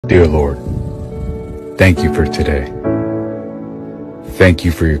Dear Lord, thank you for today. Thank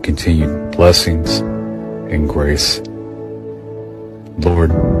you for your continued blessings and grace.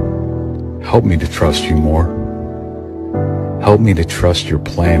 Lord, help me to trust you more. Help me to trust your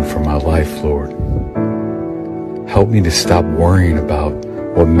plan for my life, Lord. Help me to stop worrying about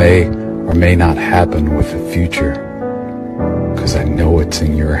what may or may not happen with the future, because I know it's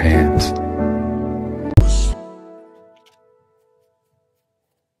in your hands.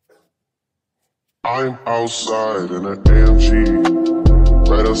 I'm outside in an AMG,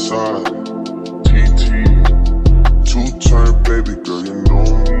 right outside, TT, two-turn baby girl, you know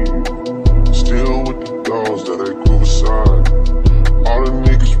me. Still with the dogs that I grew beside. All the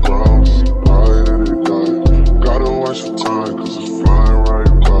niggas round me, high that they die. Gotta watch the time, cause it's flying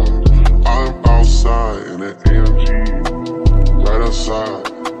right by. I'm outside in an AMG, right outside,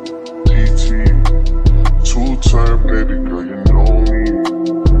 TT, two-turn baby girl, you know me.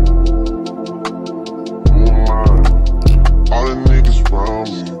 All the niggas round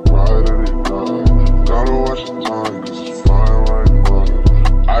me, right at it die. Gotta watch the time, cause it's flying right by.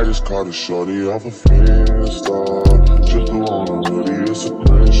 I just caught a shorty off a Finsta. Just the one on hoodie, it's a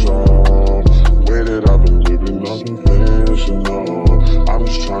crenshaw. Way that I've been living unconventional. I'm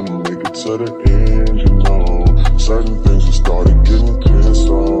just trying to make it to the end, you know. Certain things have started getting tense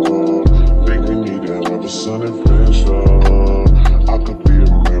on. Think we need to have a son and friendship. I could be a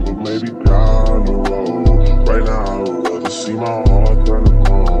man, but maybe down the road. Right now I would rather see my heart turn to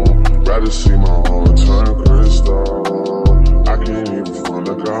chrome. Rather see my heart turn crystal. I can't even front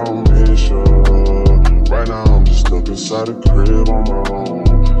like I don't miss you. Right now I'm just stuck inside the crib on my own.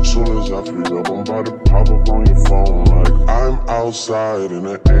 Soon as I free up, I'm about to pop up on your phone. Like I'm outside in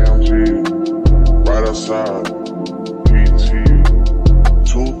an AMG, right outside, PT,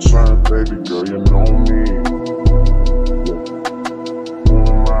 two-turn baby girl, you know me.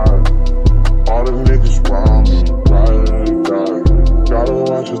 All the niggas round me, right at it die. Gotta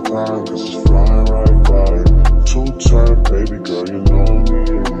watch the time, cause it's flying right by. Two-turn baby girl, you know me.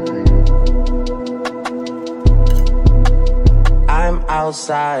 I'm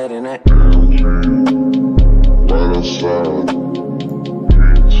outside in it. Right outside,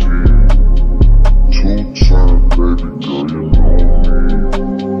 PT, two-turn baby girl, you know me.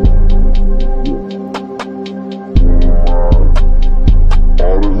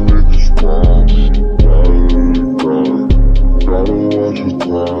 All the niggas round me, right at it die. Gotta watch the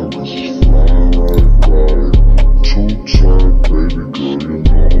time, cause it's flying right by. Two-turn baby girl, you know me.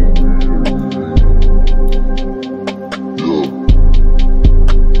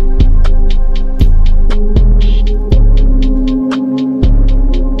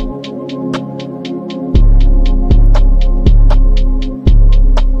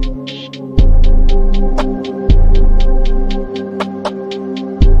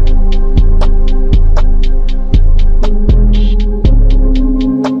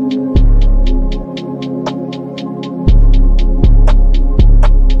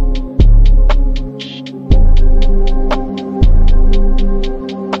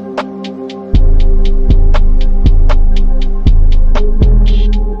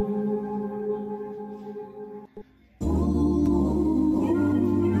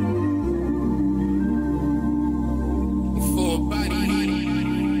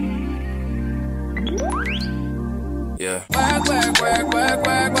 Yeah. Work, work, work, work,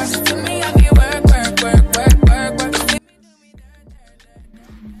 work, work. To me, I can work, work, work, work, work, work.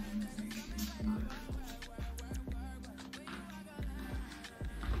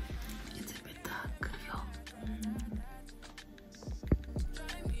 It's a bit dark, y'all.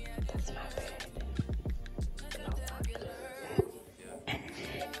 That's my bed.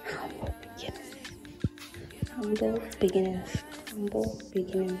 Humble beginnings. Humble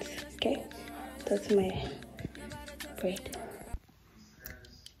beginnings. Okay? That's my bread.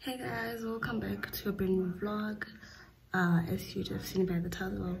 Hey guys, welcome back to a brand new vlog. As you have seen by the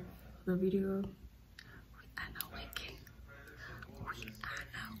title of the video, we are now working.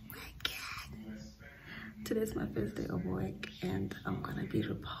 Today's my first day of work and I'm gonna be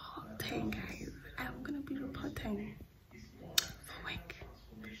reporting, guys. I'm gonna be reporting for work.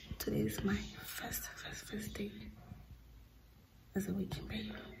 Today is my first day as a working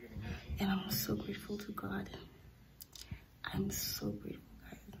baby, and I'm so grateful to God. I'm so grateful,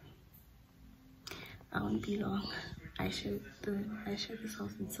 guys. I won't be long. I shared this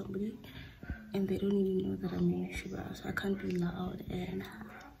house with somebody and they don't even know that I'm a YouTuber, so I can't be loud, and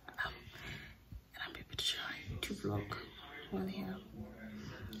I'm able to try to vlog while here.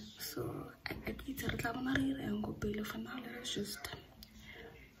 So for now, let's just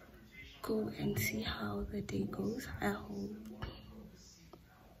go and see how the day goes. I hope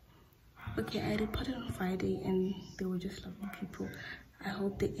Okay, I reported on Friday and they were just lovely people. I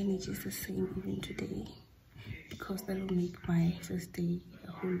hope the energy is the same even today, because that will make my first day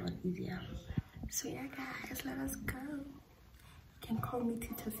a whole lot easier. So yeah guys, let us go. You can call me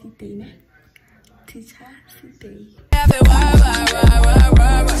Teacher Sitay. Teacher Sitay.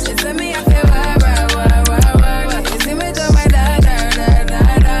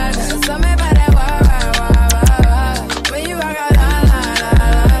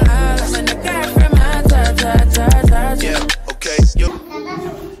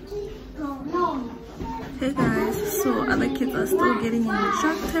 Hey guys, so other kids are still getting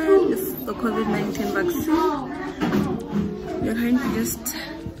injected with the COVID-19 vaccine. We're currently just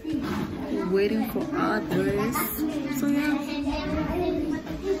waiting for others. So yeah,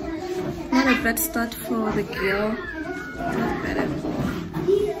 not a bad start for the girl. Not bad at all.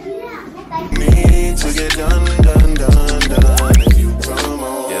 Need to get done if you come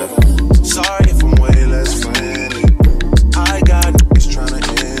on. Yeah. Sorry if I'm way less friendly. I got niggas trying to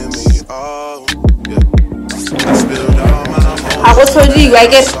end me. Oh, yeah. I spilled all my emotions. I was told you, I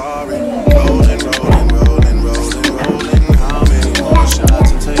get. Sorry. Rolling. How many more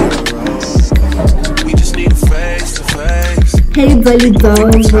shots until you're rolling? We just need a face to face. Hey Dolly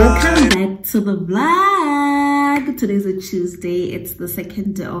Dolls, welcome back to the vlog. Today's a Tuesday. It's the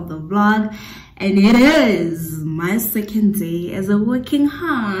second day of the vlog, and it is my second day as a working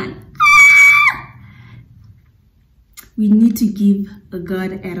heart. We need to give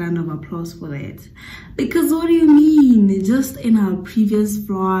God a round of applause for that, because what do you mean? Just in our previous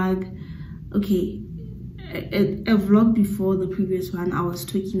vlog, okay, a vlog before the previous one, I was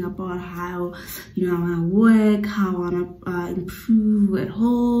talking about how, you know, I want to work, how I want to improve at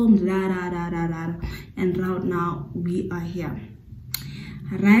home, and right now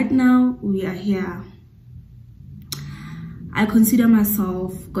we are here. I consider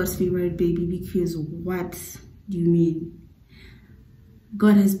myself God's favorite baby, because what do you mean?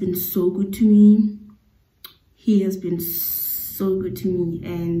 God has been so good to me. He has been so good to me,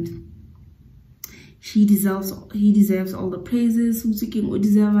 and he deserves all the praises. You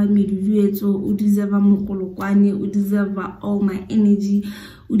deserve all my energy.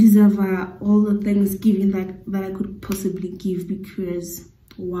 You deserve all the thanksgiving that I could possibly give, because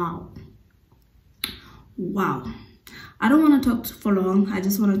wow. I don't want to talk for long. I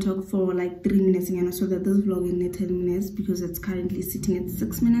just want to talk for like 3 minutes, so that this vlog in 10 minutes, because it's currently sitting at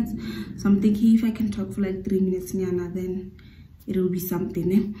 6 minutes. So I'm thinking if I can talk for like 3 minutes, then it will be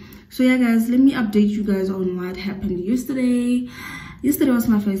something. So yeah guys, let me update you guys on what happened yesterday. Yesterday was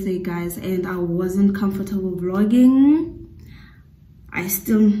my first day, guys, and I wasn't comfortable vlogging. I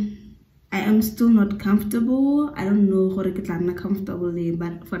am still not comfortable. I don't know how to get comfortable,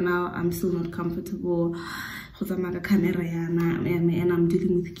 but for now I'm still not comfortable. And I'm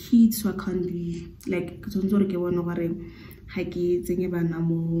dealing with kids, so I can't be like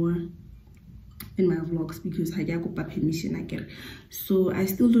in my vlogs, because I got permission again. So I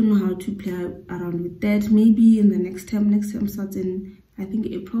still don't know how to play around with that. Maybe in the next term starts in, I think,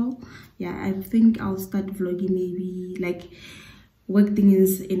 April. Yeah, I think I'll start vlogging maybe like work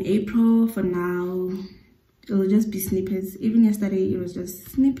things in April. For now it'll just be snippets. Even yesterday it was just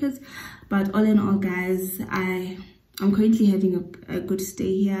snippets, but all in all guys, I'm currently having a good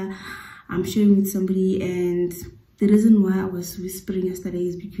stay here. I'm sharing with somebody, and the reason why I was whispering yesterday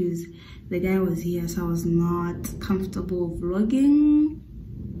is because the guy was here, so I was not comfortable vlogging.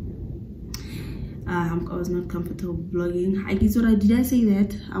 I was not comfortable vlogging. Did I say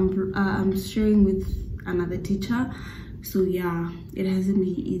that? I'm sharing with another teacher. So yeah, it hasn't been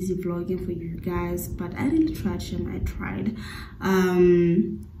easy vlogging for you guys, but I really tried, I tried.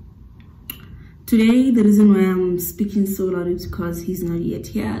 Today, the reason why I'm speaking so loud is because he's not yet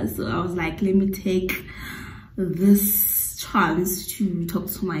here. So I was like, let me take this chance to talk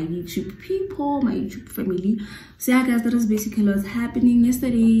to my YouTube people, my YouTube family. So yeah guys, that was basically what was happening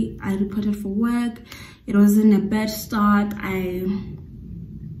yesterday. I reported for work. It wasn't a bad start. I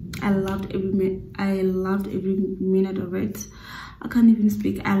loved every minute of it. I can't even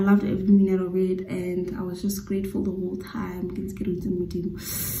speak. I loved every minute of it, and I was just grateful the whole time. I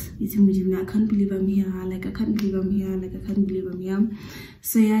can't believe I'm here. I can't believe I'm here.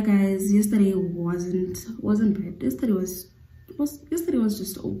 So yeah guys, yesterday wasn't bad. Yesterday was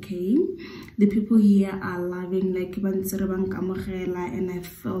just okay. The people here are loving, and I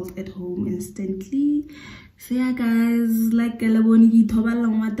felt at home instantly. So yeah guys, I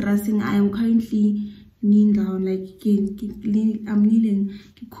am currently kneel down, like I'm kneeling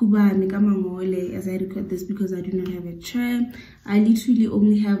as I record this because I do not have a chair. I literally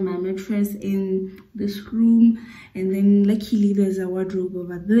only have my mattress in this room, and then luckily there's a wardrobe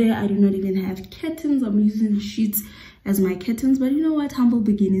over there. I do not even have curtains. I'm using sheets as my curtains, but you know what, humble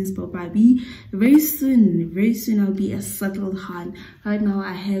beginnings, Baby. Very soon I'll be a settled hand. Right now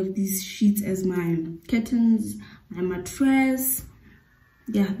I have these sheets as my curtains, my mattress,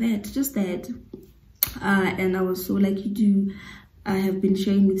 yeah, just that. And I was so lucky to have been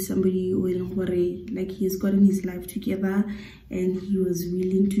sharing with somebody like he's gotten his life together, and he was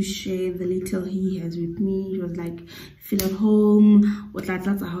willing to share the little he has with me. He was like, feel at home, with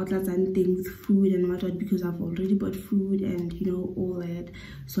food and what, because I've already bought food and you know, all that.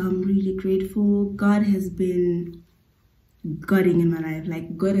 So I'm really grateful. God has been guiding in my life.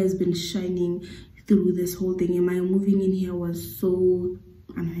 Like, God has been shining through this whole thing, and my moving in here was so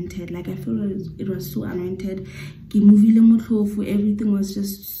anointed. Like, I feel it was so anointed. Everything was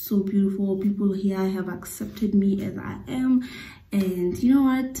just so beautiful. People here have accepted me as I am, and you know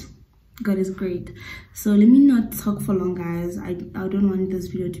what, God is great. So let me not talk for long, guys. I don't want this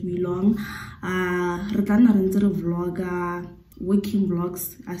video to be long. Vlogger, working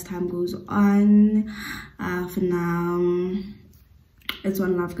vlogs as time goes on. For now, it's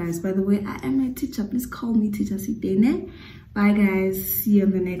one love, guys. By the way, I am a teacher. Please call me Teacher Sitene. Bye, guys. See you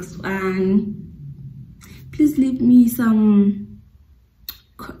on the next one. Please leave me some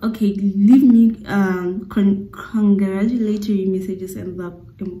congratulatory messages in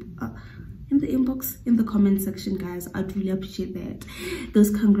the inbox, in the comment section, guys. I'd really appreciate that. Those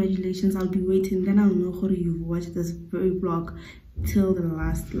congratulations, I'll be waiting. Then I'll know how you've watched this very vlog till the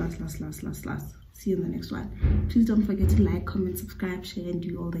last. See you in the next one. Please don't forget to like, comment, subscribe, share, and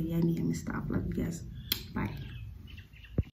do all the yummy stuff. Love you guys. Bye.